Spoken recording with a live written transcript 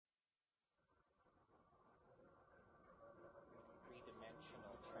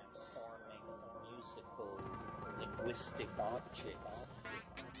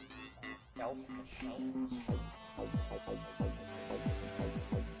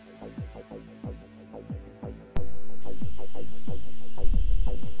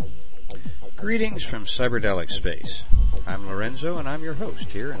Greetings from Cyberdelic Space. I'm Lorenzo, and I'm your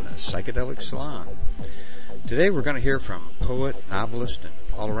host here in the Psychedelic Salon. Today we're going to hear from poet, novelist, and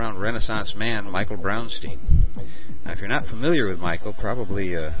all-around Renaissance man Michael Brownstein. Now, if you're not familiar with Michael,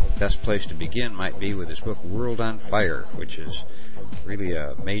 probably the best place to begin might be with his book World on Fire, which is really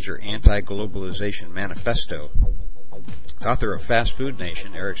a major anti-globalization manifesto. The author of Fast Food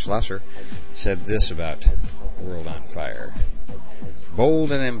Nation, Eric Schlosser, said this about World on Fire.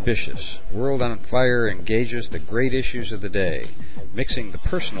 Bold and ambitious, World on Fire engages the great issues of the day, mixing the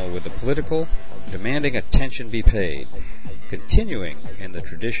personal with the political, demanding attention be paid, continuing in the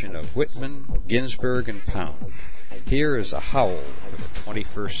tradition of Whitman, Ginsberg, and Pound. Here is a howl for the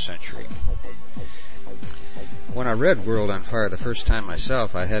 21st century. When I read World on Fire the first time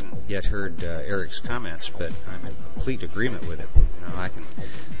myself, I hadn't yet heard Eric's comments, but I'm in complete agreement with him. I can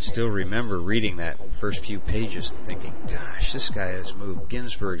still remember reading that first few pages and thinking, gosh, this guy has moved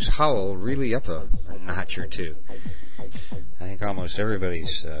Ginsberg's howl really up a notch or two. I think almost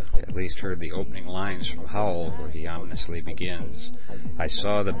everybody's at least heard the opening lines from Howl, where he ominously begins, I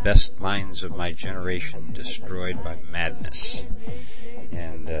saw the best minds of my generation destroyed by madness.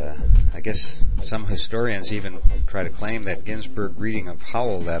 And I guess some historians even try to claim that Ginsberg reading of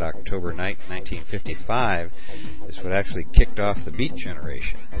Howl that October night, 1955, is what actually kicked off the Beat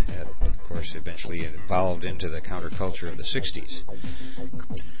generation. That, of course, eventually evolved into the counterculture of the 60s.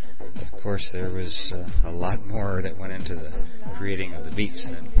 Of course, there was a lot more that went into the creating of the Beats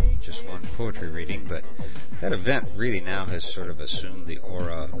than just one poetry reading, but that event really now has sort of assumed the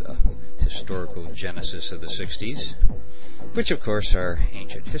aura of the historical genesis of the 60s, which, of course, are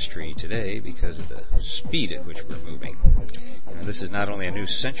ancient history today because of the speed at which we're moving. This is not only a new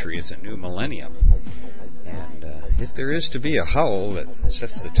century, it's a new millennium. And if there is to be a howl that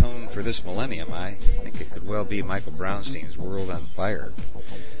sets the tone for this millennium, I think it could well be Michael Brownstein's World on Fire.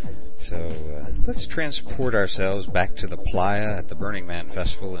 So let's transport ourselves back to the Playa at the Burning Man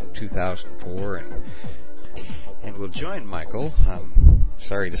Festival in 2004, and we'll join Michael, I'm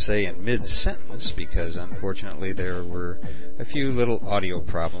sorry to say, in mid-sentence, because unfortunately there were a few little audio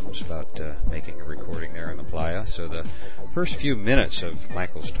problems about making a recording there in the Playa. So the first few minutes of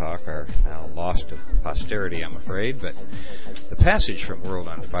Michael's talk are now lost to posterity, I'm afraid, but the passage from World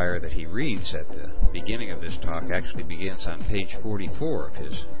on Fire that he reads at the beginning of this talk actually begins on page 44 of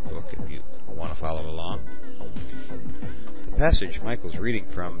his book, if you want to follow along. The passage Michael's reading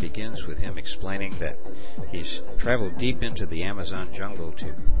from begins with him explaining that he's traveled deep into the Amazon jungle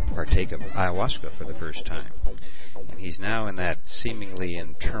to partake of ayahuasca for the first time. And he's now in that seemingly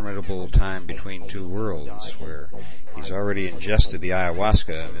interminable time between two worlds where he's already ingested the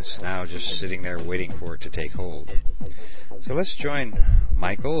ayahuasca and is now just sitting there waiting for it to take hold. So let's join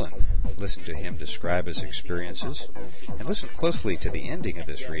Michael and listen to him describe his experiences, and listen closely to the ending of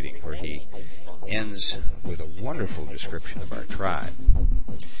this reading where he ends with a wonderful description of our tribe.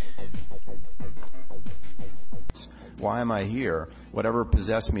 Why am I here? Whatever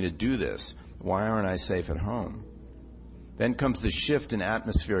possessed me to do this? Why aren't I safe at home? Then comes the shift in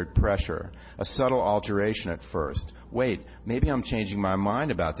atmospheric pressure, a subtle alteration at first. Wait, maybe I'm changing my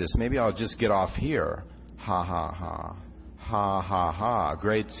mind about this. Maybe I'll just get off here. Ha ha ha. Ha ha ha.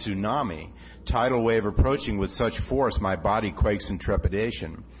 Great tsunami. Tidal wave approaching with such force my body quakes in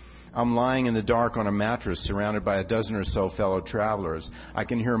trepidation. I'm lying in the dark on a mattress surrounded by a dozen or so fellow travelers. I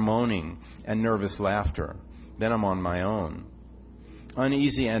can hear moaning and nervous laughter. Then I'm on my own.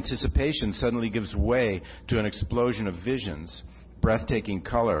 Uneasy anticipation suddenly gives way to an explosion of visions, breathtaking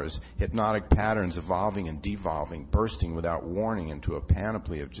colors, hypnotic patterns evolving and devolving, bursting without warning into a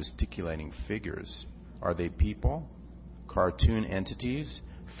panoply of gesticulating figures. Are they people? Cartoon entities?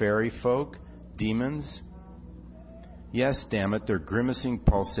 Fairy folk? Demons? Yes, damn it, they're grimacing,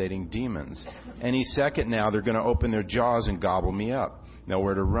 pulsating demons. Any second now, they're going to open their jaws and gobble me up.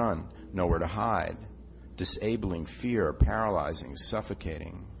 Nowhere to run, nowhere to hide. Disabling, fear, paralyzing,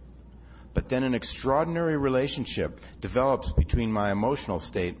 suffocating. But then an extraordinary relationship develops between my emotional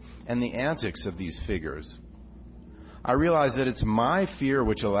state and the antics of these figures. I realize that it's my fear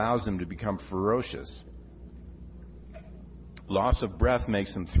which allows them to become ferocious. Loss of breath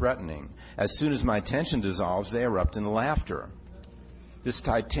makes them threatening. As soon as my tension dissolves, they erupt in laughter. This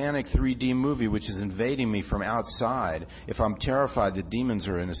titanic 3D movie which is invading me from outside, if I'm terrified, the demons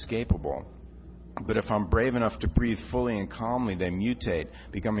are inescapable. But if I'm brave enough to breathe fully and calmly, they mutate,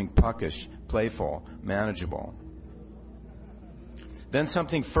 becoming puckish, playful, manageable. Then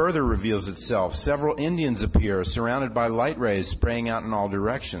something further reveals itself. Several Indians appear, surrounded by light rays spraying out in all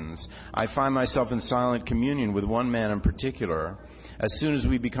directions. I find myself in silent communion with one man in particular. As soon as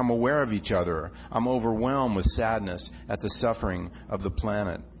we become aware of each other, I'm overwhelmed with sadness at the suffering of the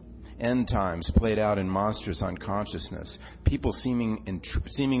planet. End times played out in monstrous unconsciousness. People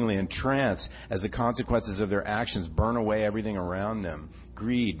seemingly entranced as the consequences of their actions burn away everything around them.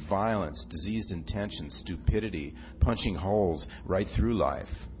 Greed, violence, diseased intention, stupidity, punching holes right through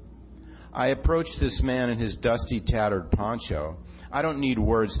life. I approach this man in his dusty, tattered poncho. I don't need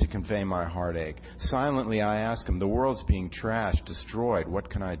words to convey my heartache. Silently I ask him, the world's being trashed, destroyed.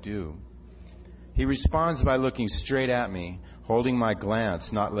 What can I do? He responds by looking straight at me, holding my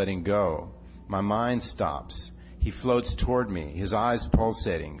glance, not letting go. My mind stops. He floats toward me, his eyes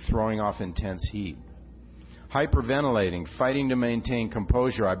pulsating, throwing off intense heat. Hyperventilating, fighting to maintain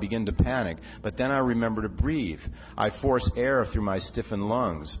composure, I begin to panic, but then I remember to breathe. I force air through my stiffened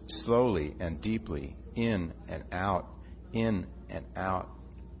lungs, slowly and deeply, in and out, in and out.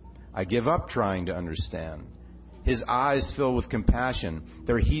 I give up trying to understand. His eyes fill with compassion.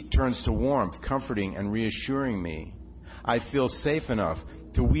 Their heat turns to warmth, comforting and reassuring me. I feel safe enough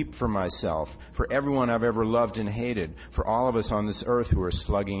to weep for myself, for everyone I've ever loved and hated, for all of us on this earth who are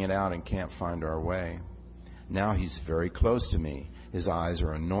slugging it out and can't find our way. Now he's very close to me. His eyes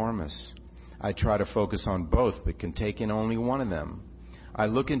are enormous. I try to focus on both, but can take in only one of them. I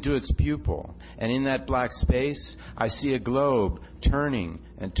look into its pupil, and in that black space, I see a globe turning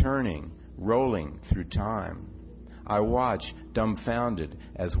and turning, rolling through time. I watch, dumbfounded,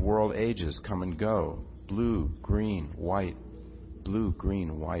 as world ages come and go. Blue, green, white. Blue,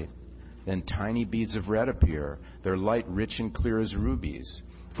 green, white. Then tiny beads of red appear, their light rich and clear as rubies.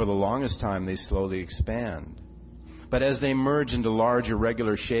 For the longest time, they slowly expand. But as they merge into large,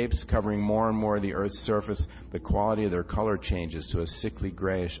 irregular shapes, covering more and more of the Earth's surface, the quality of their color changes to a sickly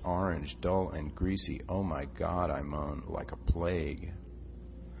grayish orange, dull and greasy. Oh my God, I moan, like a plague.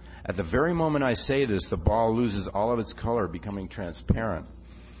 At the very moment I say this, the ball loses all of its color, becoming transparent.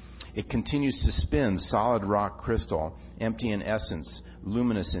 It continues to spin, solid rock crystal, empty in essence,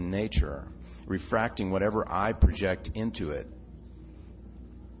 luminous in nature, refracting whatever I project into it.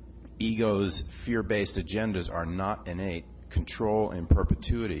 Ego's fear-based agendas are not innate. Control in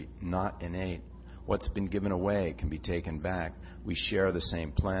perpetuity, not innate. What's been given away can be taken back. We share the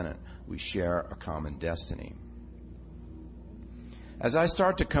same planet. We share a common destiny. As I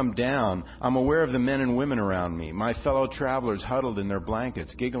start to come down, I'm aware of the men and women around me, my fellow travelers huddled in their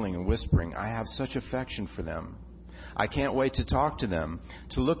blankets, giggling and whispering. I have such affection for them. I can't wait to talk to them,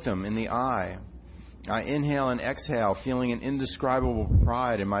 to look them in the eye. I inhale and exhale, feeling an indescribable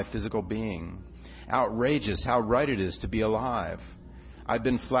pride in my physical being. Outrageous how right it is to be alive. I've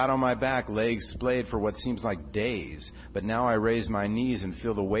been flat on my back, legs splayed for what seems like days, but now I raise my knees and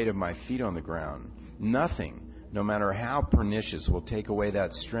feel the weight of my feet on the ground. Nothing, no matter how pernicious, will take away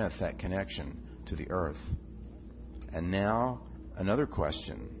that strength, that connection to the earth. And now, another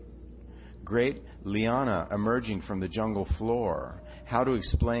question. Great liana emerging from the jungle floor. How to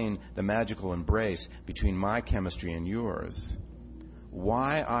explain the magical embrace between my chemistry and yours?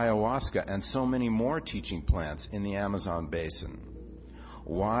 Why ayahuasca and so many more teaching plants in the Amazon basin?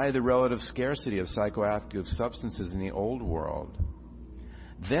 Why the relative scarcity of psychoactive substances in the old world?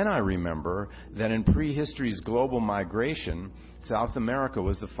 Then I remember that in prehistory's global migration, South America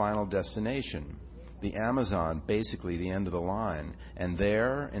was the final destination. The Amazon, basically the end of the line. And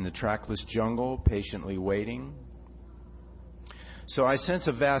there, in the trackless jungle, patiently waiting. So I sense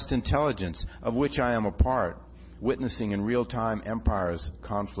a vast intelligence of which I am a part, witnessing in real-time empire's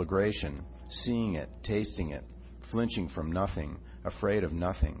conflagration, seeing it, tasting it, flinching from nothing, afraid of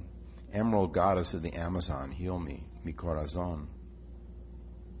nothing. Emerald goddess of the Amazon, heal me, mi corazón.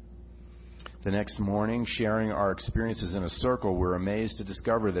 The next morning, sharing our experiences in a circle, we're amazed to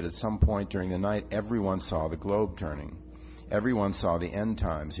discover that at some point during the night, everyone saw the globe turning. Everyone saw the end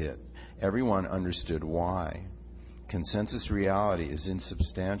times hit. Everyone understood why. Consensus reality is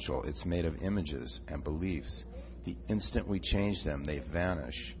insubstantial. It's made of images and beliefs. The instant we change them, they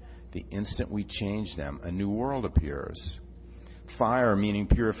vanish. The instant we change them, a new world appears. Fire meaning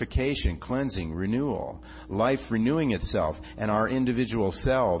purification, cleansing, renewal. Life renewing itself, and our individual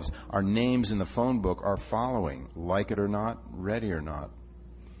selves, our names in the phone book are following, like it or not, ready or not.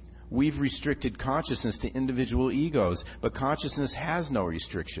 We've restricted consciousness to individual egos, but consciousness has no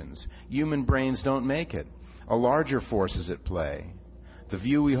restrictions. Human brains don't make it. A larger force is at play. The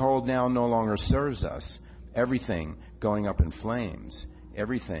view we hold now no longer serves us. Everything going up in flames.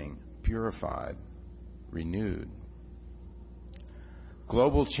 Everything purified, renewed.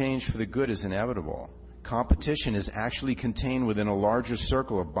 Global change for the good is inevitable. competition is actually contained within a larger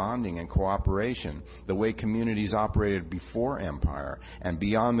circle of bonding and cooperation, the way communities operated before empire and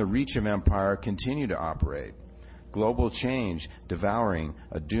beyond the reach of empire continue to operate. Global change devouring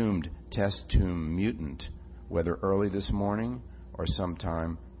a doomed test tube mutant, whether early this morning or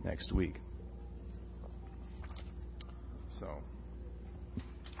sometime next week. So,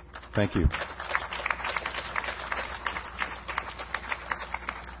 thank you.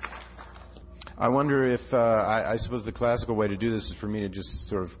 I wonder if, I suppose the classical way to do this is for me to just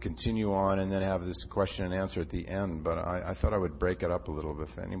sort of continue on and then have this question and answer at the end, but I thought I would break it up a little bit.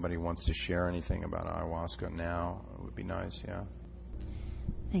 If anybody wants to share anything about ayahuasca now, it would be nice, yeah.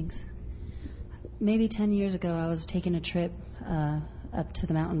 Thanks. Maybe 10 years ago, I was taking a trip up to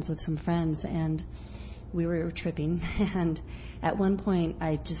the mountains with some friends, and we were tripping, and at one point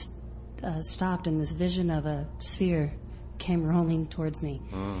I just stopped, and this vision of a sphere came rolling towards me.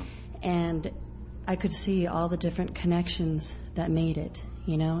 And I could see all the different connections that made it,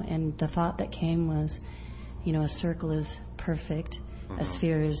 and the thought that came was, a circle is perfect, a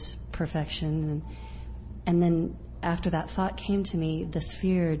sphere is perfection, and then after that thought came to me, the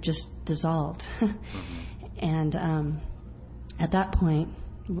sphere just dissolved. And at that point,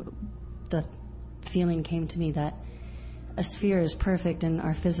 the feeling came to me that a sphere is perfect in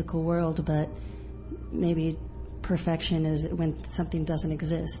our physical world, but maybe perfection is when something doesn't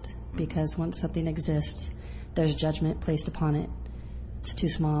exist. Because once something exists, there's judgment placed upon it. It's too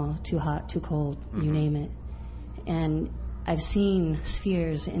small, too hot, too cold, you name it. And I've seen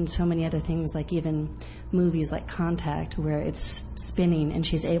spheres in so many other things, like even movies like Contact, where it's spinning and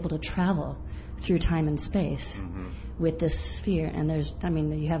she's able to travel through time and space with this sphere. And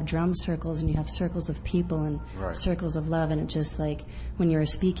you have drum circles and you have circles of people and circles of love. And it just when you were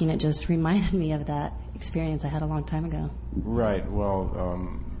speaking, it just reminded me of that experience I had a long time ago. Right. Well,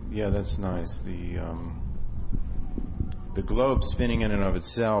 yeah, that's nice. The globe spinning in and of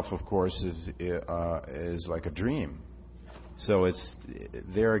itself, of course, is like a dream. So it's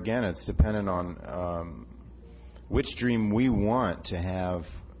there again. It's dependent on which dream we want to have.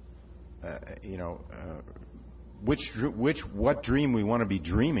 What dream we want to be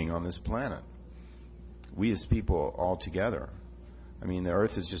dreaming on this planet. We as people all together. I mean, the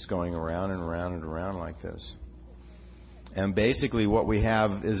Earth is just going around and around and around like this. And basically what we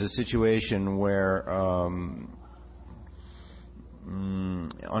have is a situation where on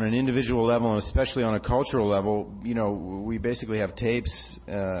an individual level, and especially on a cultural level, we basically have tapes,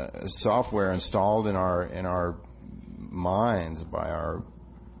 software installed in our minds by our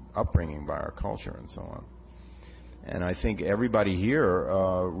upbringing, by our culture, and so on. And I think everybody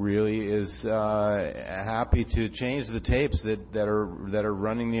here really is happy to change the tapes that are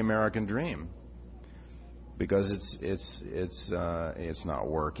running the American dream. Because it's not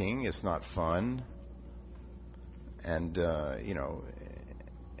working, it's not fun, and there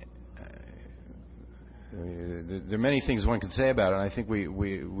are many things one could say about it. And I think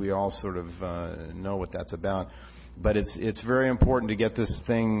we all sort of know what that's about. But it's very important to get this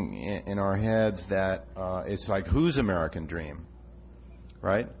thing in our heads that it's like, whose American dream,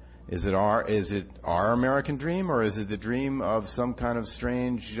 right? Is it our American dream, or is it the dream of some kind of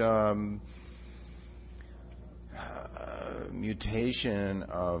strange mutation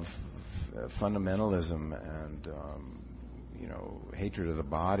of fundamentalism and hatred of the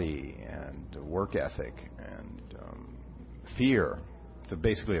body and work ethic and fear? It's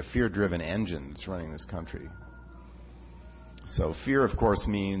basically a fear-driven engine that's running this country. So fear, of course,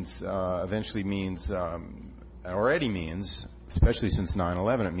 eventually means, already means, especially since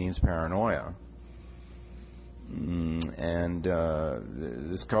 9/11, it means paranoia. And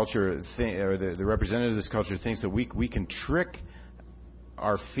this culture, or the representative of this culture, thinks that we can trick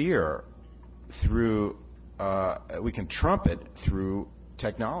our fear through, we can trump it through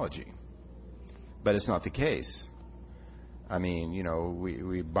technology. But it's not the case. I mean,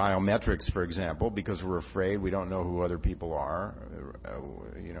 we biometrics, for example, because we're afraid, we don't know who other people are,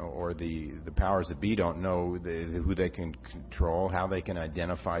 or the powers that be don't know who they can control, how they can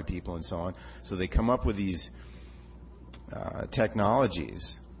identify people, and so on. So they come up with these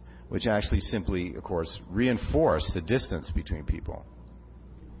technologies, which actually simply, of course, reinforce the distance between people.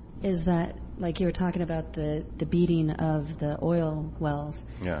 Is that, like you were talking about the beating of the oil wells?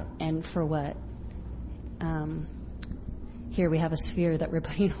 Yeah. And for what? Here we have a sphere that we're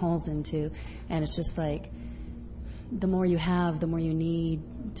putting holes into, and it's just like, the more you have, the more you need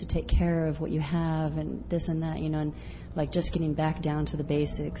to take care of what you have, and this and that, and like just getting back down to the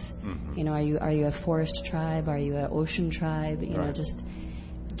basics. Mm-hmm. Are you a forest tribe? Are you an ocean tribe? Right. Just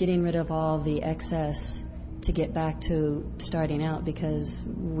getting rid of all the excess to get back to starting out, because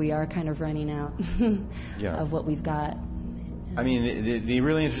we are kind of running out of what we've got. I mean, the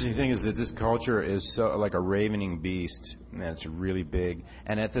really interesting thing is that this culture is so like a ravening beast, and it's really big.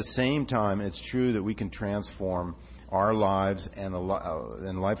 And at the same time, it's true that we can transform our lives and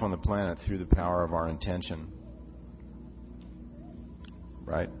life on the planet through the power of our intention.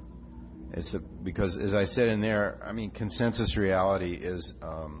 Right? Because, as I said in there, I mean, consensus reality is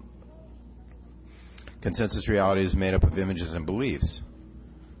made up of images and beliefs.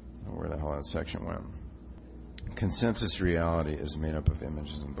 Where the hell that section went? Consensus reality is made up of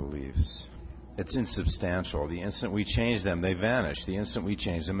images and beliefs. It's insubstantial. The instant we change them, they vanish. The instant we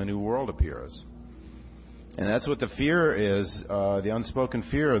change them, a new world appears. And that's what the fear is, the unspoken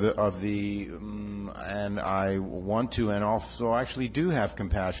fear and I want to and also actually do have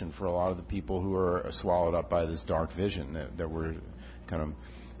compassion for a lot of the people who are swallowed up by this dark vision that we're kind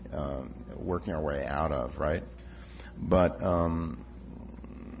of working our way out of, right? But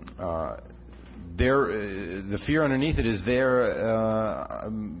the fear underneath it is their,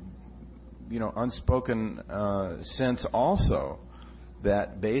 unspoken sense also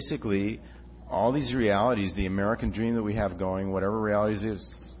that basically all these realities, the American dream that we have going, whatever realities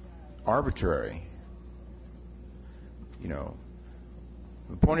is arbitrary.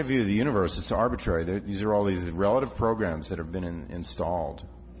 The point of view of the universe, it's arbitrary. These are all these relative programs that have been installed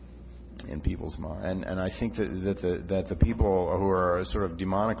in people's mind, and I think that the people who are sort of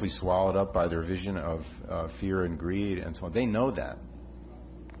demonically swallowed up by their vision of fear and greed and so on, they know that.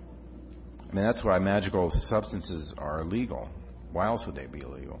 I mean, that's why magical substances are illegal. Why else would they be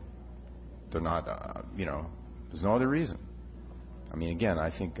illegal? They're not. There's no other reason. I mean, again,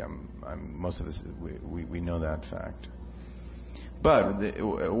 I think most of us we know that fact. But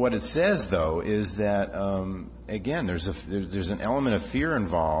what it says, though, is that again, there's an element of fear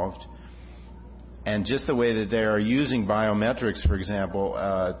involved. And just the way that they are using biometrics, for example,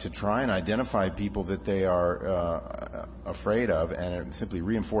 to try and identify people that they are afraid of, and it simply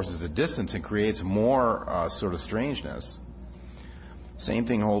reinforces the distance and creates more sort of strangeness. Same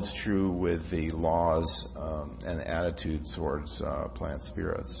thing holds true with the laws and attitude towards plant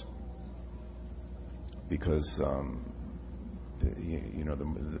spirits, because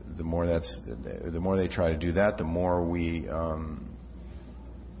the more they try to do that, the more we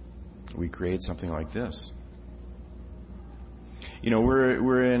create something like this.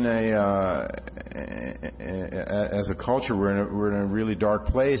 We're in as a culture, we're in a really dark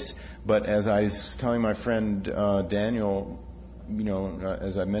place. But as I was telling my friend Daniel,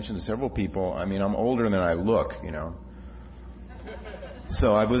 as I mentioned to several people, I mean, I'm older than I look,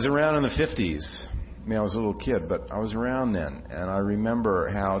 So I was around in the 50s. I mean, I was a little kid, but I was around then, and I remember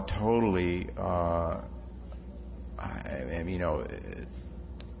how totally, how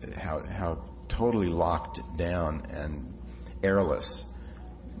totally locked down and airless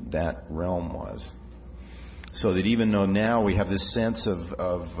that realm was. So that even though now we have this sense of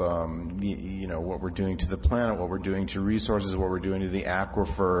what we're doing to the planet, what we're doing to resources, what we're doing to the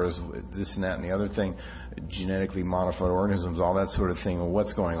aquifers, this and that and the other thing, genetically modified organisms, all that sort of thing,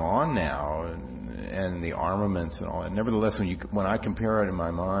 what's going on now, and the armaments and all that. Nevertheless, when I compare it in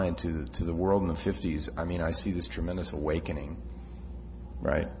my mind to the world in the 50s, I mean, I see this tremendous awakening,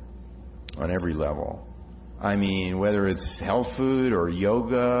 right, on every level. I mean, whether it's health food or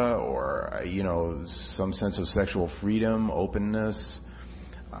yoga or, some sense of sexual freedom, openness,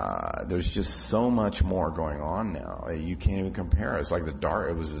 there's just so much more going on now. You can't even compare. It's like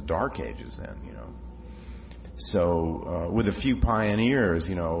it was the dark ages then, So, with a few pioneers,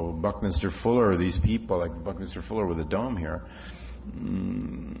 Buckminster Fuller, these people like Buckminster Fuller with a dome here,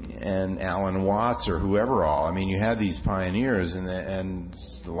 and Alan Watts or whoever all. I mean, you had these pioneers and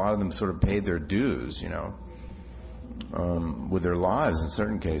a lot of them sort of paid their dues, with their lives in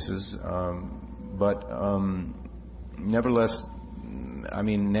certain cases. But nevertheless, I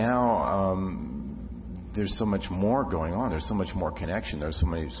mean, now there's so much more going on. There's so much more connection. There's so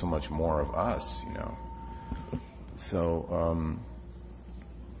much more of us, So,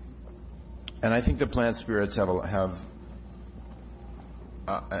 and I think the plant spirits have a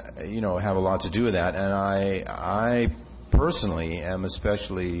lot to do with that. And I personally am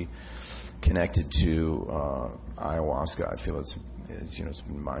especially connected to ayahuasca. I feel it's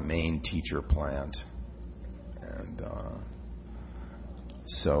been my main teacher plant, and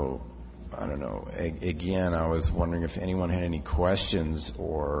so I don't know. Again, I was wondering if anyone had any questions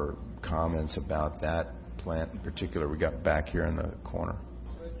or comments about that plant in particular. We got back here in the corner.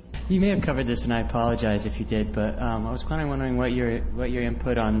 You may have covered this, and I apologize if you did, but I was kind of wondering what your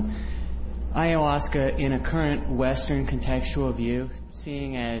input on ayahuasca in a current Western contextual view,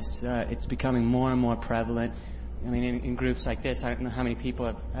 seeing as it's becoming more and more prevalent. I mean, in groups like this, I don't know how many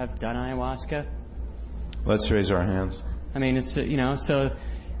people have done ayahuasca. Let's raise our hands. I mean, it's, so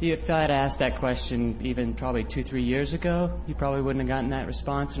if I had asked that question even probably 2-3 years ago, you probably wouldn't have gotten that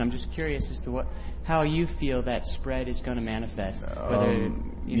response. And I'm just curious as to how you feel that spread is going to manifest. Whether,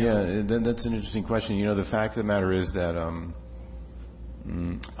 Yeah, that's an interesting question. The fact of the matter is that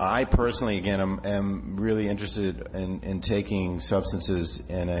I personally, again, am really interested in taking substances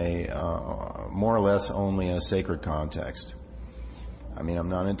in a more or less only in a sacred context. I mean, I'm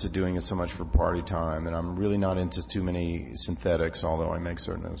not into doing it so much for party time, and I'm really not into too many synthetics, although I make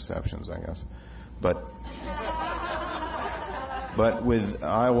certain exceptions, I guess. But with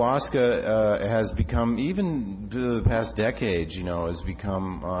ayahuasca, it has become, even the past decades, has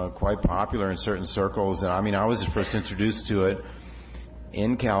become quite popular in certain circles. And I mean, I was first introduced to it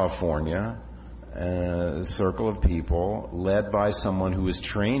in California, a circle of people led by someone who was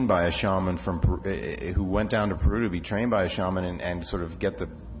trained by a shaman who went down to Peru to be trained by a shaman and sort of get the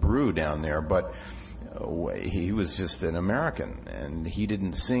brew down there. But he was just an American, and he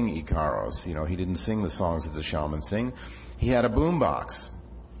didn't sing Icaros. He didn't sing the songs that the shamans sing. He had a boombox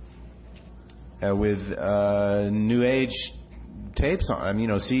with New Age tapes on,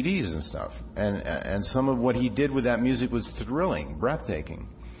 CDs and stuff. And some of what he did with that music was thrilling, breathtaking.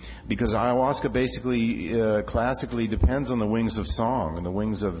 Because ayahuasca basically, classically depends on the wings of song and the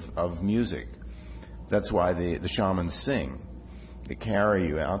wings of music. That's why the shamans sing. They carry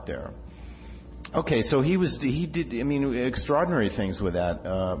you out there. Okay, so he did extraordinary things with that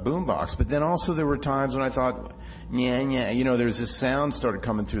boombox. But then also there were times when I thought, there's this sound started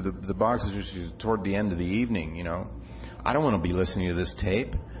coming through the boxes, which was toward the end of the evening, I don't want to be listening to this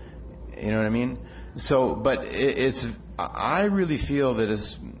tape. You know what I mean? So, but I really feel that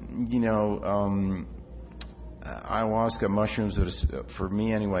it's, ayahuasca mushrooms, for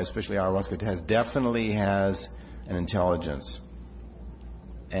me anyway, especially ayahuasca, definitely has an intelligence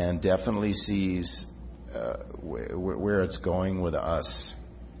and definitely sees where it's going with us.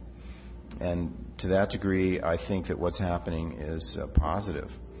 And to that degree, I think that what's happening is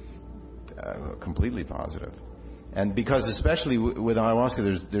positive, completely positive. And because especially with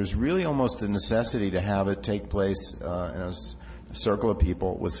ayahuasca, there's really almost a necessity to have it take place in a circle of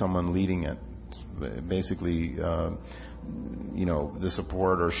people with someone leading it. Basically, the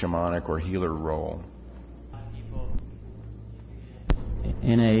support or shamanic or healer role.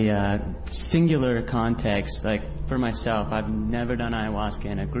 In a singular context, like for myself, I've never done ayahuasca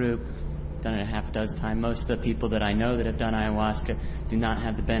in a group. Done it a half a dozen times. Most of the people that I know that have done ayahuasca do not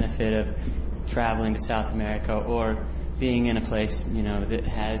have the benefit of traveling to South America or being in a place, that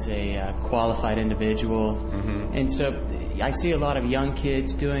has a qualified individual. Mm-hmm. And so I see a lot of young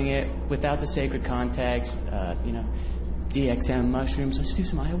kids doing it without the sacred context, DXM mushrooms, let's do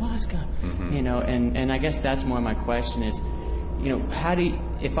some ayahuasca, mm-hmm. And I guess that's more my question is,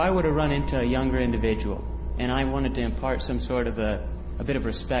 if I were to run into a younger individual and I wanted to impart some sort of a bit of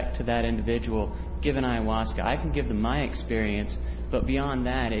respect to that individual, given ayahuasca, I can give them my experience, but beyond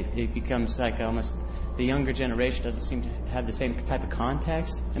that, it becomes like almost the younger generation doesn't seem to have the same type of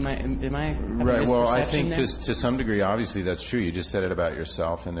context. Am I right? Well, I think there? to some degree, obviously, that's true. You just said it about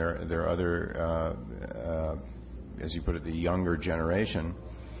yourself, and there are other, as you put it, the younger generation.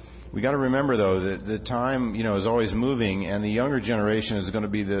 We got to remember, though, that the time, is always moving, and the younger generation is going to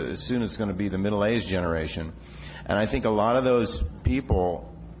be soon it's going to be the middle-aged generation. And I think a lot of those people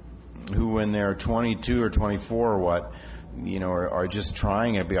who, when they're 22 or 24 or what, are just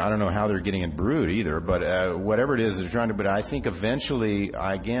trying it. I don't know how they're getting it brewed either, but whatever it is, they're trying to. But I think eventually,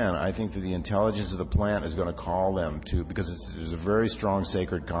 I think that the intelligence of the plant is going to call them to, because there's a very strong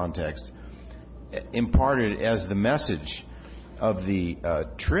sacred context imparted as the message of the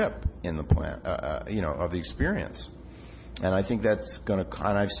trip in the plant, of the experience. And I think that's going to,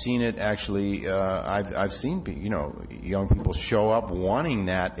 and I've seen it actually, I've seen, young people show up wanting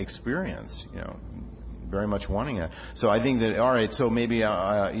that experience, very much wanting that. So I think that, all right, so maybe,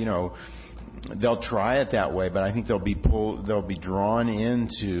 they'll try it that way, but I think they'll be drawn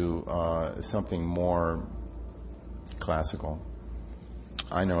into something more classical.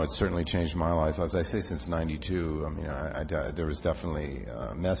 I know it's certainly changed my life. As I say, since '92, there was definitely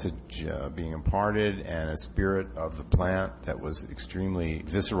a message being imparted and a spirit of the plant that was extremely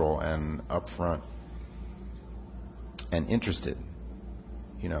visceral and upfront and interested,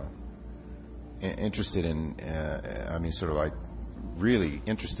 interested in, sort of like really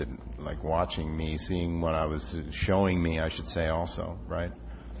interested, like watching me, seeing what I was showing me, I should say also, right?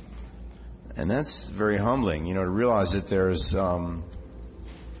 And that's very humbling, to realize that there's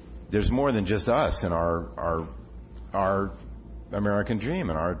there's more than just us and our American dream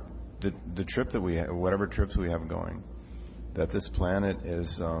and the trip that we have, whatever trips we have going. That this planet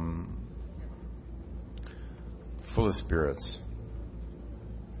is full of spirits,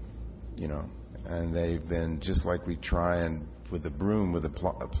 and they've been just like we try and with the broom, with the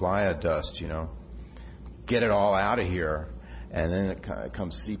playa dust, get it all out of here, and then it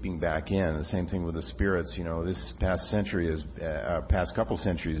comes seeping back in. The same thing with the spirits. This past century past couple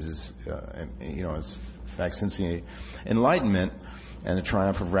centuries is, in fact, since the Enlightenment and the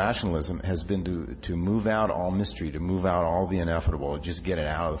triumph of rationalism has been to move out all mystery, to move out all the ineffable, just get it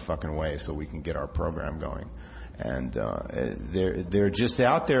out of the fucking way so we can get our program going. And they're just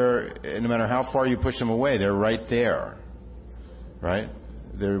out there. No matter how far you push them away, they're right there, right?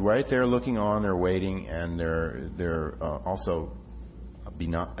 They're right there, looking on. They're waiting, and they're also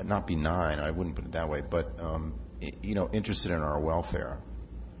not benign. I wouldn't put it that way, but interested in our welfare.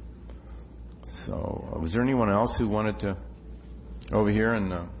 So, was there anyone else who wanted to over here?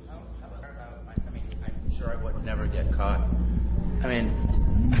 And I'm sure I would never get caught.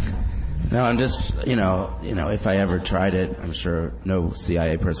 No, I'm just, if I ever tried it, I'm sure no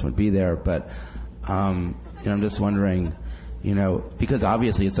CIA person would be there. But, I'm just wondering, because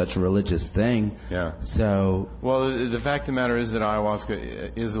obviously it's such a religious thing. Yeah. So. Well, the fact of the matter is that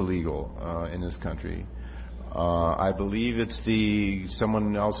ayahuasca is illegal in this country. I believe it's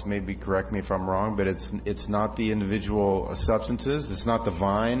someone else maybe correct me if I'm wrong, but it's not the individual substances. It's not the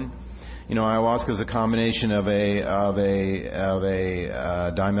vine. Ayahuasca is a combination of a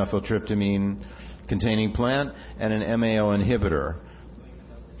dimethyltryptamine containing plant and an MAO inhibitor.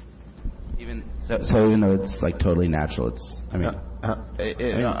 So even though it's like totally natural,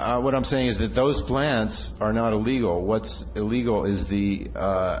 what I'm saying is that those plants are not illegal. What's illegal is the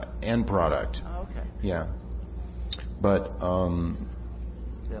end product. Oh, okay. Yeah. But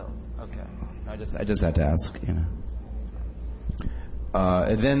still okay. I just had to ask,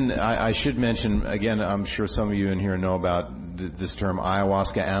 And then I should mention, again, I'm sure some of you in here know about this term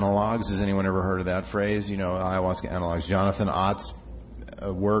ayahuasca analogs. Has anyone ever heard of that phrase? Ayahuasca analogs. Jonathan Ott's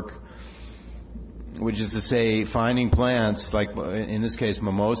work, which is to say finding plants, like in this case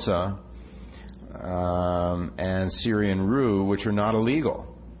mimosa and Syrian rue, which are not illegal.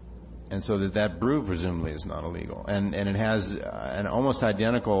 And so that brew presumably is not illegal. And it has an almost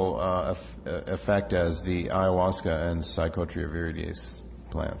identical effect as the ayahuasca and Psychotria viridis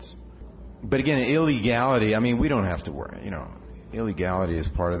plants. But again, illegality, we don't have to worry. Illegality is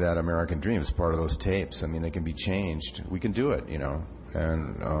part of that American dream. It's part of those tapes. They can be changed. We can do it,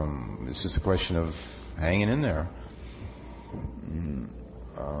 And it's just a question of hanging in there.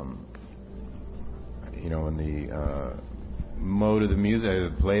 When the mode of the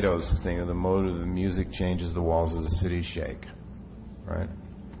music, Plato's thing, the mode of the music changes, the walls of the city shake, right?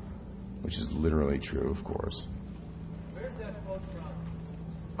 Which is literally true, of course. Where's that quote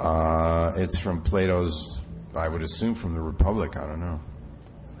from? It's from Plato's, I would assume from the Republic, I don't know.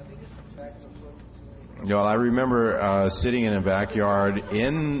 I think it's from Facts of Book. Well, I remember sitting in a backyard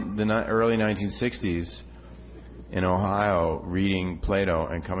in the early 1960s in Ohio reading Plato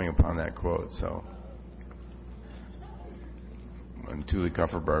and coming upon that quote, so... And Thule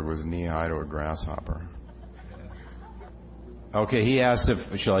Kupferberg was knee-high to a grasshopper. Okay, he asked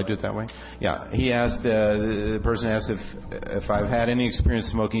shall I do it that way? Yeah, he asked, the person asked if I've had any experience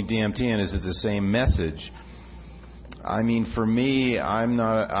smoking DMT and is it the same message? For me,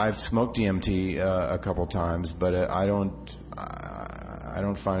 I've smoked DMT a couple times, but I don't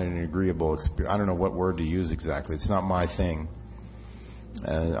find it an agreeable experience. I don't know what word to use exactly. It's not my thing.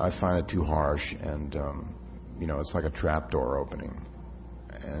 I find it too harsh and, it's like a trapdoor opening.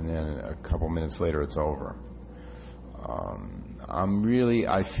 And then a couple minutes later, it's over.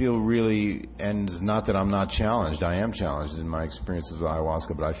 I feel really, and it's not that I'm not challenged. I am challenged in my experiences with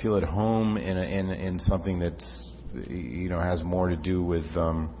ayahuasca, but I feel at home in something that's, has more to do with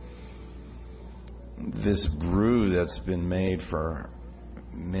this brew that's been made for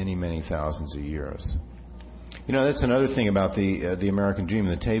many, many thousands of years. That's another thing about the American dream,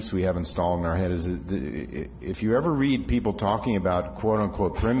 the tapes we have installed in our head, is that if you ever read people talking about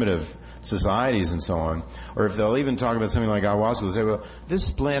quote-unquote primitive societies and so on, or if they'll even talk about something like ayahuasca, they'll say, well, this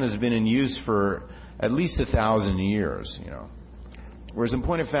plant has been in use for at least 1,000 years, Whereas in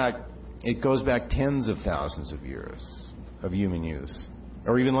point of fact, it goes back tens of thousands of years of human use.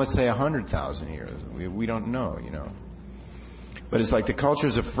 Or even, let's say, 100,000 years. We don't know, But it's like the culture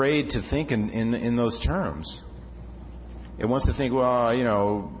is afraid to think in those terms. It wants to think,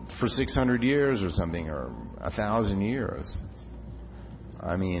 well, for 600 years or something, or 1,000 years.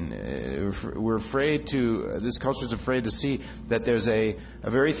 I mean, we're afraid to, this culture's afraid to see that there's a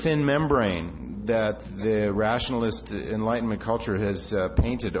very thin membrane that the rationalist Enlightenment culture has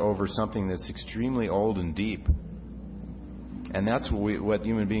painted over something that's extremely old and deep. And that's what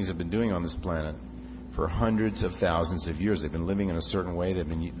human beings have been doing on this planet for hundreds of thousands of years. They've been living in a certain way.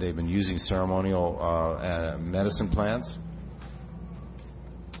 They've been using ceremonial medicine plants.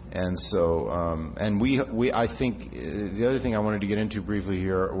 And so, I think the other thing I wanted to get into briefly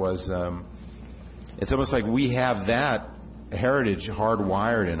here was, it's almost like we have that heritage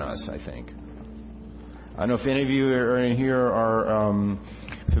hardwired in us, I think. I don't know if any of you are in here are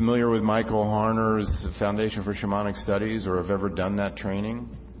familiar with Michael Harner's Foundation for Shamanic Studies or have ever done that training.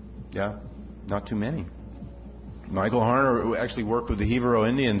 Yeah? Not too many. Michael Harner actually worked with the Jivaro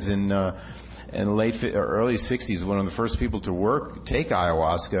Indians in the early 60s, one of the first people to take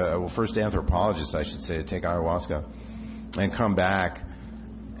ayahuasca, first anthropologist, I should say, to take ayahuasca and come back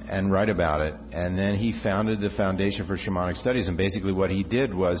and write about it. And then he founded the Foundation for Shamanic Studies, and basically what he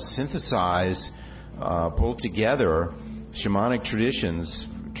did was synthesize, pull together shamanic traditions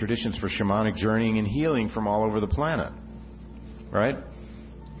for shamanic journeying and healing from all over the planet, right?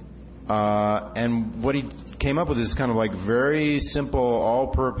 And what he came up with is kind of like very simple,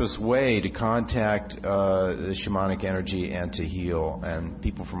 all-purpose way to contact the shamanic energy and to heal. And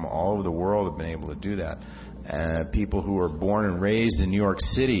people from all over the world have been able to do that. People who are born and raised in New York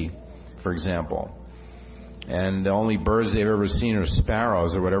City, for example, and the only birds they've ever seen are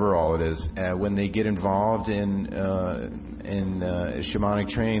sparrows or whatever all it is. When they get involved in shamanic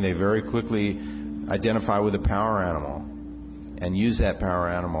training, they very quickly identify with a power animal and use that power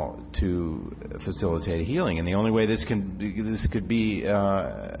animal to facilitate healing. And the only way this can be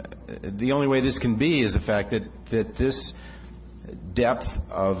is the fact that this depth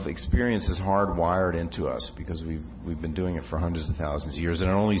of experience is hardwired into us because we've been doing it for hundreds of thousands of years,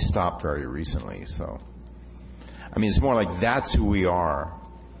 and it only stopped very recently. So, I mean, it's more like that's who we are.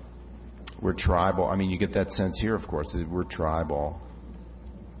 We're tribal. I mean, you get that sense here, of course, that we're tribal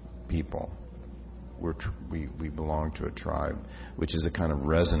people. We belong to a tribe, which is a kind of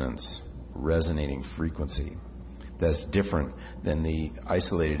resonating frequency that's different than the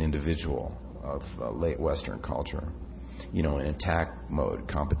isolated individual of late Western culture, in attack mode,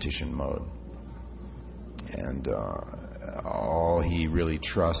 competition mode. And all he really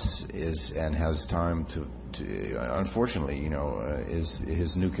trusts is, and has time to unfortunately, is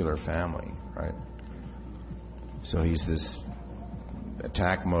his nuclear family, right? So he's this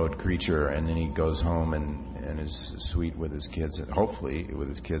attack mode creature, and then he goes home and is sweet with his kids, and hopefully with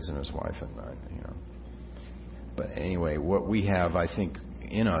his kids and his wife at night, But anyway, what we have, I think,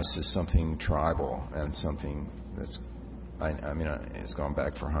 in us is something tribal and something that's, it's gone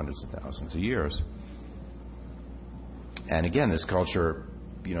back for hundreds of thousands of years. And again, this culture,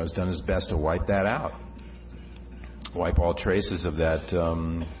 has done its best to wipe that out, wipe all traces of that.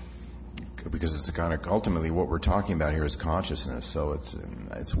 Because it's kind of ultimately what we're talking about here is consciousness. So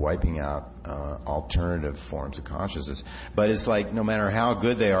it's wiping out alternative forms of consciousness. But it's like no matter how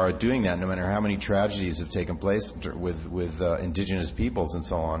good they are at doing that, no matter how many tragedies have taken place with indigenous peoples and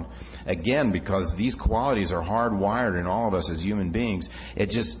so on, again, because these qualities are hardwired in all of us as human beings,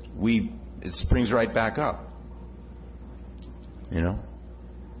 it springs right back up.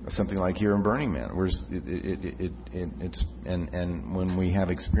 Something like here in Burning Man, where it's when we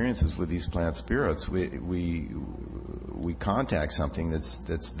have experiences with these plant spirits, we contact something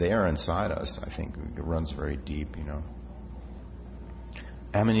that's there inside us. I think it runs very deep,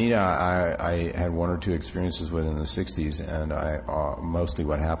 Amanita, I had one or two experiences with in the 60s, and mostly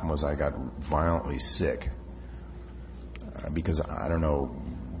what happened was I got violently sick because I don't know.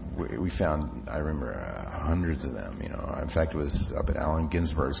 We found, I remember, hundreds of them, In fact, it was up at Allen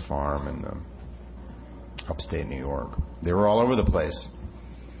Ginsberg's farm in upstate New York. They were all over the place.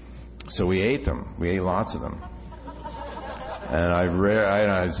 So we ate them. We ate lots of them. And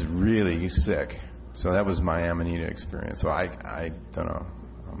I was really sick. So that was my Amanita experience. So I don't know.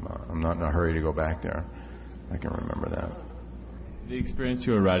 I'm not in a hurry to go back there. I can remember that. The experience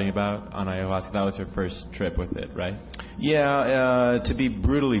you were writing about on ayahuasca, that was your first trip with it, right? Yeah, to be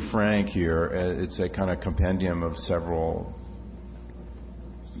brutally frank here, it's a kind of compendium of several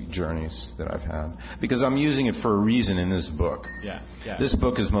journeys that I've had. Because I'm using it for a reason in this book. Yeah. This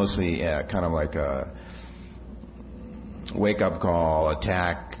book is mostly kind of like a wake-up call,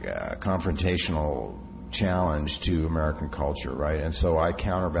 attack, confrontational challenge to American culture, right? And so I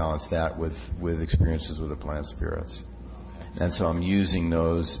counterbalance that with experiences with the plant spirits. And so I'm using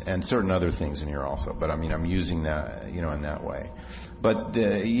those and certain other things in here also. But I mean, I'm using that, in that way. But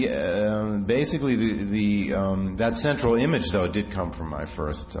basically, that central image, though, did come from my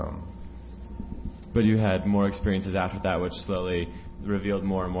first. But you had more experiences after that, which slowly revealed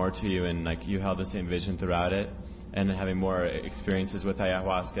more and more to you, and like you held the same vision throughout it. And having more experiences with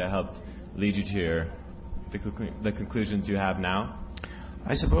ayahuasca helped lead you to the conclusions you have now.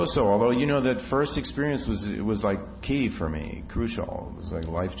 I suppose so. Although, that first experience was like key for me, crucial. It was like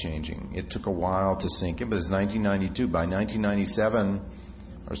life-changing. It took a while to sink in, but it's 1992. By 1997,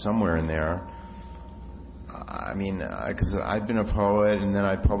 or somewhere in there, I mean, because I'd been a poet, and then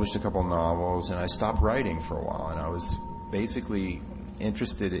I'd published a couple novels, and I stopped writing for a while, and I was basically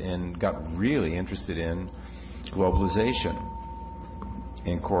got really interested in globalization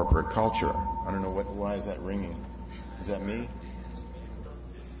in corporate culture. I don't know why is that ringing? Is that me?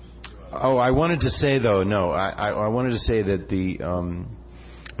 Oh, I wanted to say though, no, I wanted to say that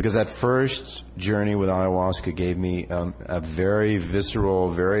because that first journey with ayahuasca gave me a very visceral,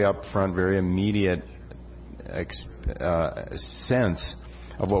 very upfront, very immediate sense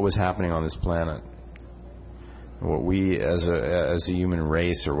of what was happening on this planet, what we as a human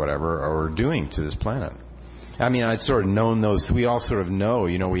race or whatever are doing to this planet. I mean, I'd sort of known those. We all sort of know,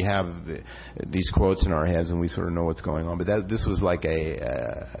 we have these quotes in our heads, and we sort of know what's going on. But this was like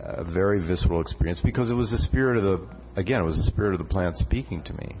a very visceral experience because it was the spirit of the plant speaking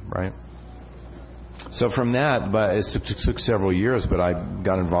to me, right? So from that, but it took several years. But I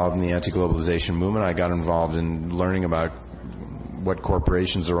got involved in the anti-globalization movement. I got involved in learning about what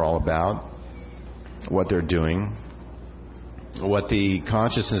corporations are all about, what they're doing, what the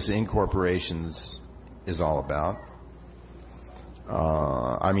consciousness in corporations is all about.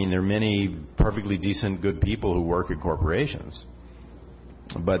 I mean, there are many perfectly decent, good people who work in corporations,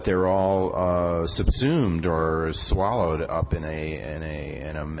 but they're all subsumed or swallowed up in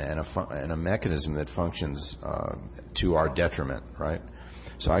a mechanism that functions to our detriment, right?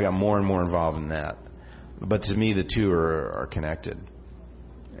 So I got more and more involved in that. But to me, the two are connected.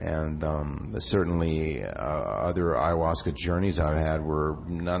 And certainly other ayahuasca journeys I've had were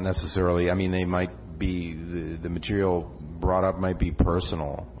not necessarily, I mean, they might be, the material brought up might be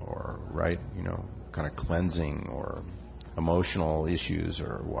personal or, right, kind of cleansing or emotional issues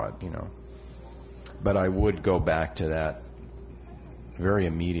or what, But I would go back to that very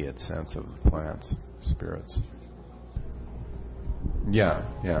immediate sense of plants, spirits. Yeah.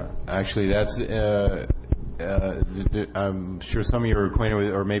 Actually, that's... I'm sure some of you are acquainted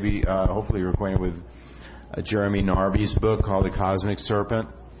with, or maybe hopefully you're acquainted with Jeremy Narby's book called The Cosmic Serpent,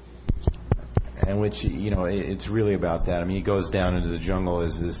 and which, it's really about that. I mean, he goes down into the jungle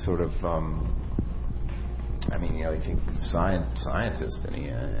as this sort of, I think scientist, and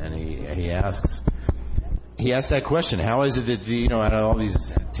he asks that question: how is it that out of all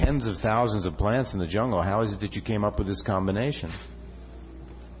these tens of thousands of plants in the jungle, how is it that you came up with this combination?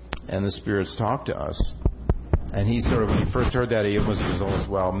 And the spirits talk to us. And he sort of, when he first heard that, he was almost,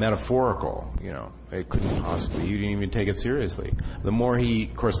 metaphorical, It couldn't possibly, he didn't even take it seriously. The more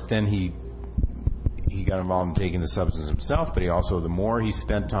of course, then he got involved in taking the substance himself, but the more he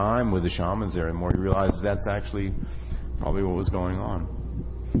spent time with the shamans there, the more he realized that's actually probably what was going on.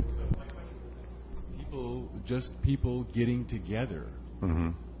 People getting together.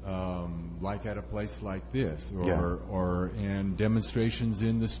 Mm-hmm. Like at a place like this, or in demonstrations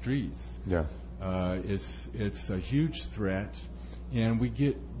in the streets. Yeah. It's a huge threat, and we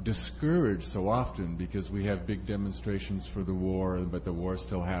get discouraged so often because we have big demonstrations for the war, but the war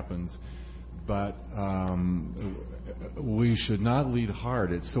still happens. But we should not lead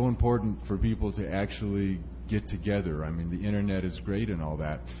hard. It's so important for people to actually get together. I mean, the internet is great and all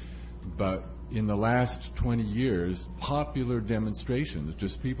that, but in the last 20 years, popular demonstrations,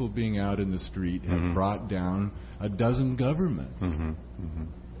 just people being out in the street, have brought down a dozen governments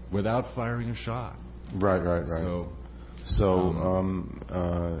without firing a shot. Right. So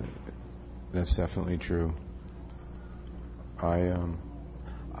that's definitely true.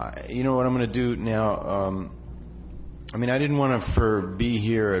 You know what I'm going to do now? I didn't want to be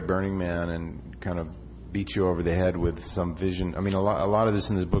here at Burning Man and kind of beat you over the head with some vision. A lot of this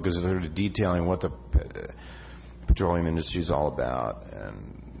in this book is sort of detailing what the petroleum industry is all about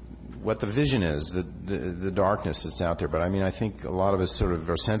and what the vision is, the darkness that's out there. But I think a lot of us sort of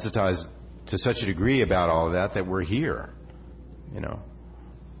are sensitized to such a degree about all of that we're here,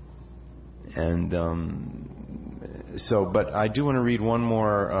 And but I do want to read one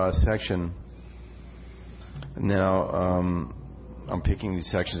more section. Now, I'm picking these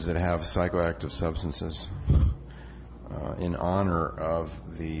sections that have psychoactive substances in honor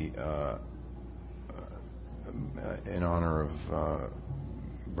of the in honor of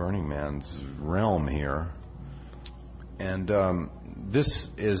Burning Man's realm here. And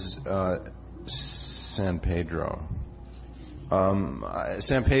this is San Pedro.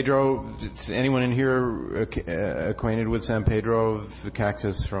 San Pedro, is anyone in here acquainted with San Pedro, the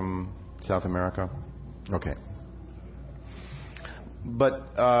cactus from South America? Okay.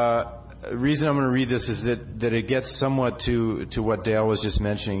 But the reason I'm going to read this is that it gets somewhat to what Dale was just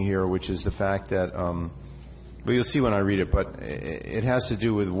mentioning here, which is the fact that, well, you'll see when I read it, but it has to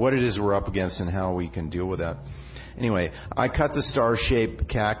do with what it is we're up against and how we can deal with that. Anyway, I cut the star-shaped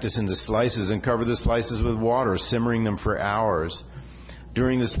cactus into slices and cover the slices with water, simmering them for hours.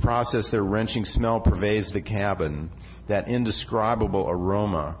 During this process, their wrenching smell pervades the cabin, that indescribable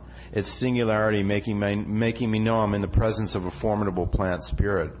aroma, its singularity making me know I'm in the presence of a formidable plant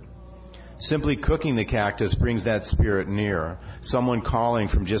spirit. Simply cooking the cactus brings that spirit near, someone calling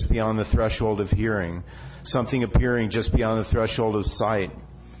from just beyond the threshold of hearing, something appearing just beyond the threshold of sight.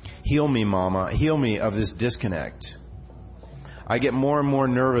 Heal me, Mama. Heal me of this disconnect. I get more and more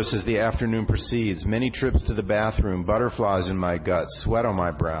nervous as the afternoon proceeds. Many trips to the bathroom, butterflies in my gut, sweat on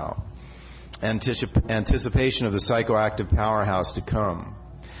my brow. Anticipation of the psychoactive powerhouse to come.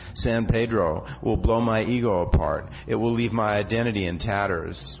 San Pedro will blow my ego apart. It will leave my identity in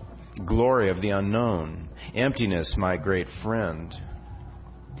tatters. Glory of the unknown. Emptiness, my great friend.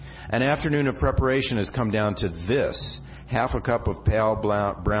 An afternoon of preparation has come down to this. Half a cup of pale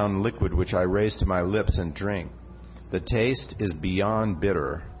brown liquid which I raise to my lips and drink. The taste is beyond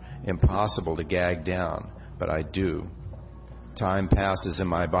bitter, impossible to gag down, but I do. Time passes and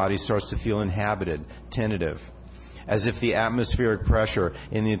my body starts to feel inhabited, tentative, as if the atmospheric pressure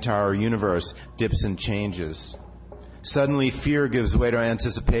in the entire universe dips and changes. Suddenly fear gives way to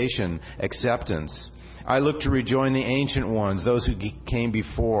anticipation, acceptance. I look to rejoin the ancient ones, those who came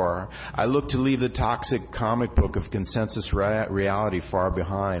before. I look to leave the toxic comic book of consensus reality far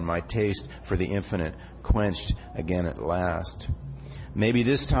behind, my taste for the infinite quenched again at last. Maybe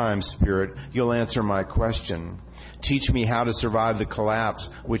this time, Spirit, you'll answer my question. Teach me how to survive the collapse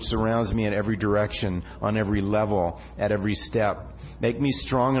which surrounds me in every direction, on every level, at every step. Make me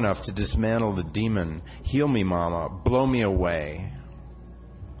strong enough to dismantle the demon. Heal me, Mama. Blow me away.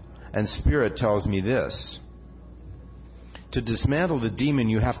 And Spirit tells me this. To dismantle the demon,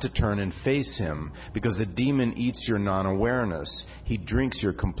 you have to turn and face him, because the demon eats your non-awareness. He drinks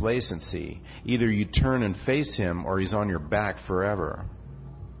your complacency. Either you turn and face him, or he's on your back forever.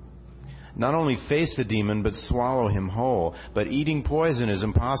 Not only face the demon, but swallow him whole. But eating poison is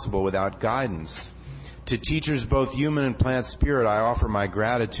impossible without guidance. To teachers, both human and plant spirit, I offer my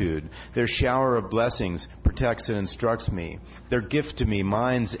gratitude. Their shower of blessings protects and instructs me. Their gift to me,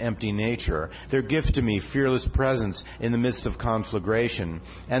 mind's empty nature. Their gift to me, fearless presence in the midst of conflagration.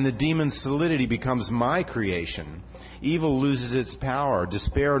 And the demon's solidity becomes my creation. Evil loses its power.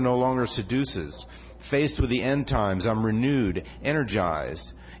 Despair no longer seduces. Faced with the end times, I'm renewed,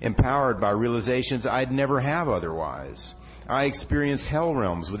 energized, empowered by realizations I'd never have otherwise. I experience hell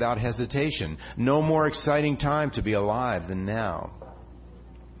realms without hesitation. No more exciting time to be alive than now.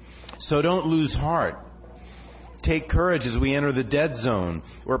 So don't lose heart. Take courage as we enter the dead zone,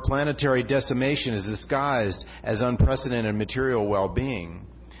 where planetary decimation is disguised as unprecedented material well-being.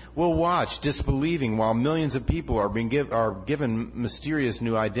 We'll watch, disbelieving, while millions of people are given mysterious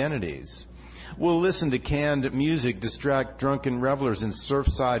new identities. We'll listen to canned music distract drunken revelers in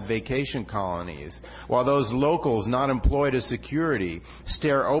surfside vacation colonies, while those locals not employed as security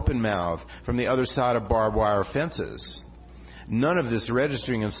stare open-mouthed from the other side of barbed wire fences. None of this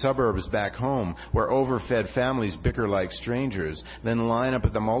registering in suburbs back home, where overfed families bicker like strangers, then line up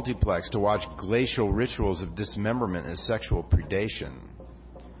at the multiplex to watch glacial rituals of dismemberment and sexual predation.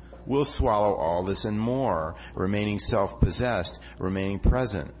 We'll swallow all this and more, remaining self-possessed, remaining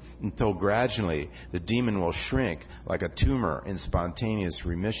present, until gradually the demon will shrink like a tumor in spontaneous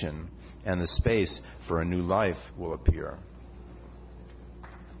remission, and the space for a new life will appear.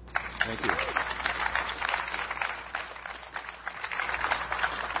 Thank you.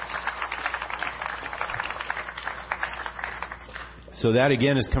 So that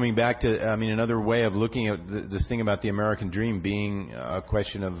again is coming back to, another way of looking at this thing about the American dream being a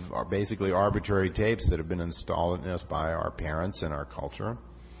question of basically arbitrary tapes that have been installed in us by our parents and our culture.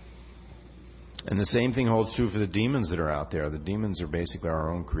 And the same thing holds true for the demons that are out there. The demons are basically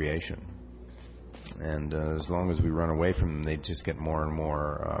our own creation. And as long as we run away from them, they just get more and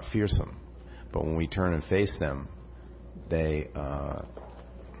more fearsome. But when we turn and face them, they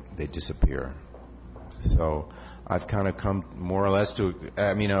disappear. So I've kind of come more or less to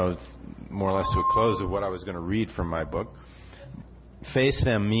a close of what I was going to read from my book. face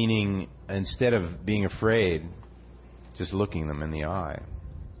them, meaning instead of being afraid, just looking them in the eye.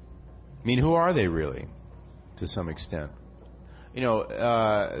 I mean, who are they really, to some extent? You know,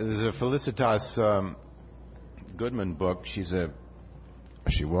 there's a Felicitas Goodman book. She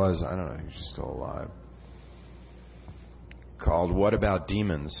was, I don't know, she's still alive, called What About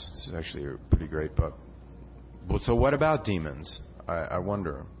Demons? It's actually a pretty great book. So what about demons? I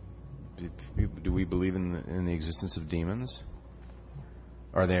wonder. Do we believe in the existence of demons?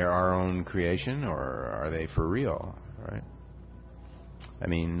 Are they our own creation, or are they for real? Right? I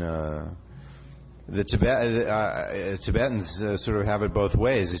mean, the Tibetans sort of have it both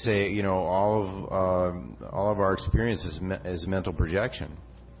ways. They say, you know, all of our experience is mental projection,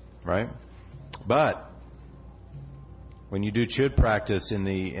 right? But when you do chud practice in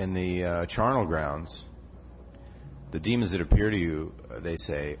the charnel grounds, the demons that appear to you, they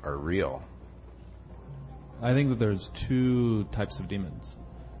say, are real. I think that there's two types of demons.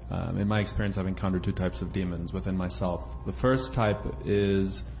 In my experience, I've encountered two types of demons within myself. The first type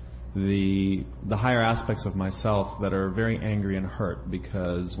is the higher aspects of myself that are very angry and hurt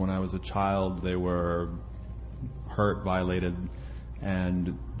because when I was a child, they were hurt, violated,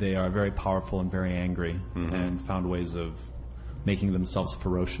 and they are very powerful and very angry, and found ways of making themselves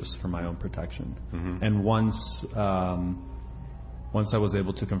ferocious for my own protection. And once I was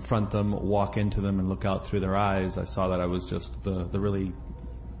able to confront them, walk into them, and look out through their eyes, I saw that I was just the really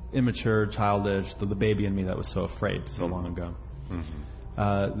immature, childish, the baby in me that was so afraid so long ago.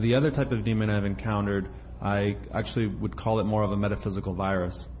 The other type of demon I've encountered, I actually would call it more of a metaphysical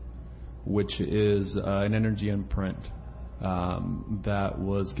virus, which is an energy imprint that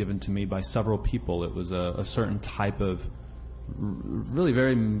was given to me by several people. It was a certain type of really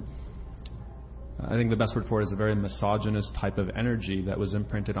very, I think the best word for it is a very misogynist type of energy that was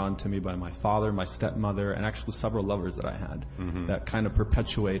imprinted onto me by my father, my stepmother, and actually several lovers that I had that kind of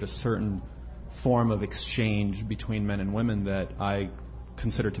perpetuate a certain form of exchange between men and women that I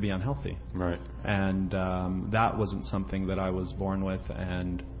consider to be unhealthy. Right. And that wasn't something that I was born with,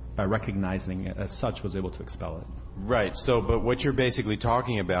 and by recognizing it as such, was able to expel it. Right. So, but what you're basically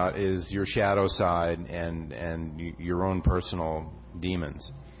talking about is your shadow side and your own personal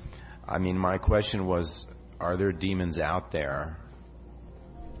demons. I mean, my question was, are there demons out there?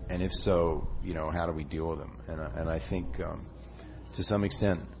 And if so, you know, how do we deal with them? And I think, to some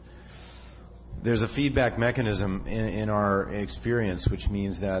extent, there's a feedback mechanism in our experience, which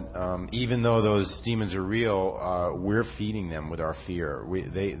means that even though those demons are real, we're feeding them with our fear.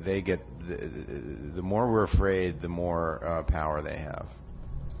 They get the more we're afraid, the more power they have.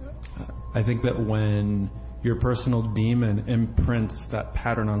 I think that when your personal demon imprints that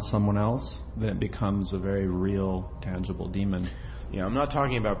pattern on someone else, then it becomes a very real, tangible demon. Yeah, I'm not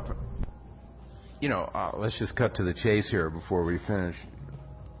talking about, you know, let's just cut to the chase here before we finish.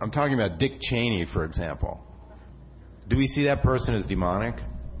 I'm talking about Dick Cheney, for example. Do we see that person as demonic?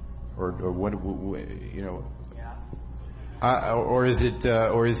 Or what, you know? Yeah. Or is he,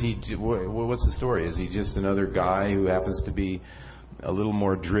 what's the story? Is he just another guy who happens to be a little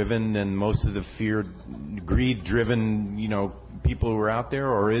more driven than most of the greed-driven, you know, people who are out there?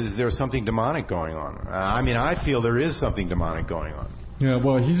 Or is there something demonic going on? I mean, I feel there is something demonic going on. Yeah,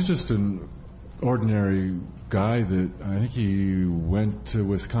 well, he's just an ordinary guy that I think he went to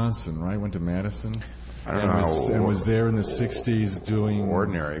Wisconsin, right? Went to Madison. I don't know. And was there in the 60s doing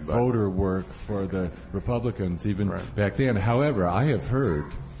ordinary voter work for the Republicans even back then. However, I have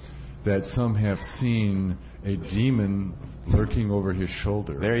heard that some have seen a demon lurking over his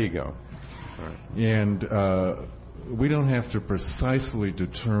shoulder. There you go. And we don't have to precisely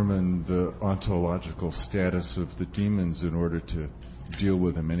determine the ontological status of the demons in order to deal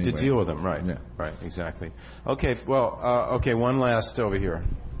with them anyway. To deal with them, right. Yeah. Right, exactly. Okay, well, okay, one last over here.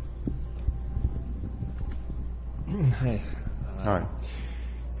 Hey. Hi.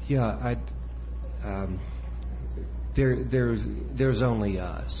 Yeah, there's only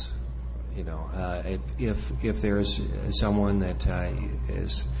us. You know, if there's someone that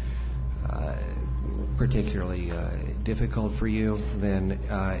is particularly difficult for you, then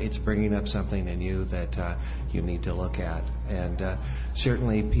it's bringing up something in you that you need to look at. And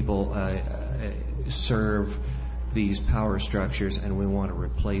certainly people serve these power structures, and we want to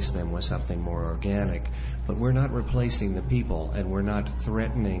replace them with something more organic. But we're not replacing the people, and we're not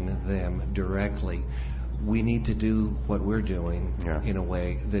threatening them directly. We need to do what we're doing in a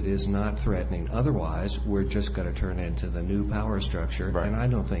way that is not threatening. Otherwise, we're just going to turn into the new power structure, and I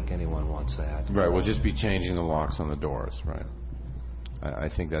don't think anyone wants that. Right, we'll just be changing the locks on the doors, right? I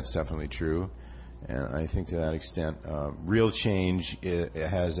think that's definitely true. And I think to that extent, real change it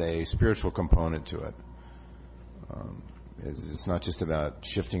has a spiritual component to it. It's not just about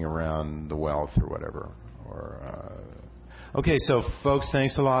shifting around the wealth or whatever. Okay, so folks,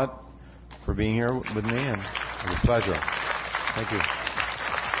 thanks a lot for being here with me, and it was a pleasure. Thank you.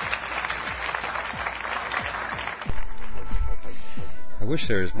 I wish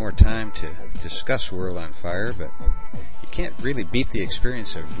there was more time to discuss World on Fire, but you can't really beat the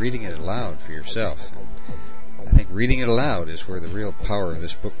experience of reading it aloud for yourself. I think reading it aloud is where the real power of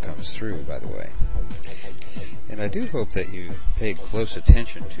this book comes through, by the way. And I do hope that you paid close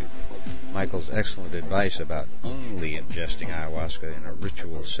attention to Michael's excellent advice about only ingesting ayahuasca in a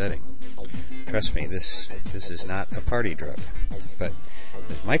ritual setting. Trust me, this is not a party drug. But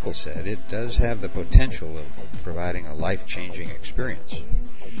as Michael said, it does have the potential of providing a life-changing experience.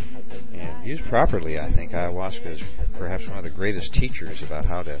 And used properly, I think ayahuasca is perhaps one of the greatest teachers about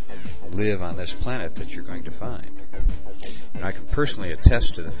how to live on this planet that you're going to find. And I can personally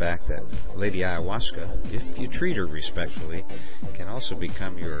attest to the fact that Lady Ayahuasca, if you treat her respectfully, can also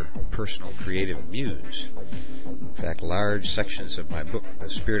become your personal creative muse. In fact, large sections of my book, The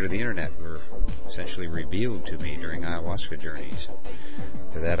Spirit of the Internet, were essentially revealed to me during ayahuasca journeys.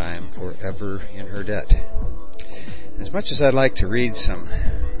 For that, I am forever in her debt. And as much as I'd like to read some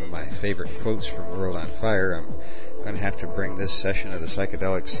of my favorite quotes from World on Fire, I'm going to have to bring this session of the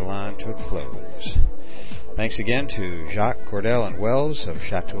Psychedelic Salon to a close. Thanks again to Jacques, Cordell, and Wells of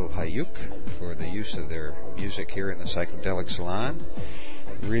Chateau Hayuk for the use of their music here in the Psychedelic Salon.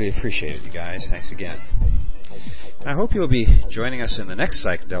 Really appreciate it, you guys. Thanks again. And I hope you'll be joining us in the next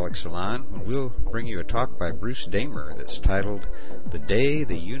Psychedelic Salon when we'll bring you a talk by Bruce Damer that's titled The Day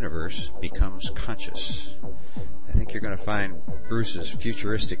the Universe Becomes Conscious. I think you're going to find Bruce's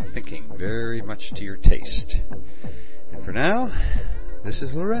futuristic thinking very much to your taste. And for now, this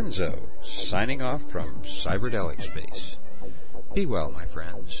is Lorenzo, signing off from Cyberdelic Space. Be well, my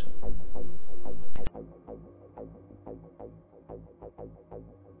friends.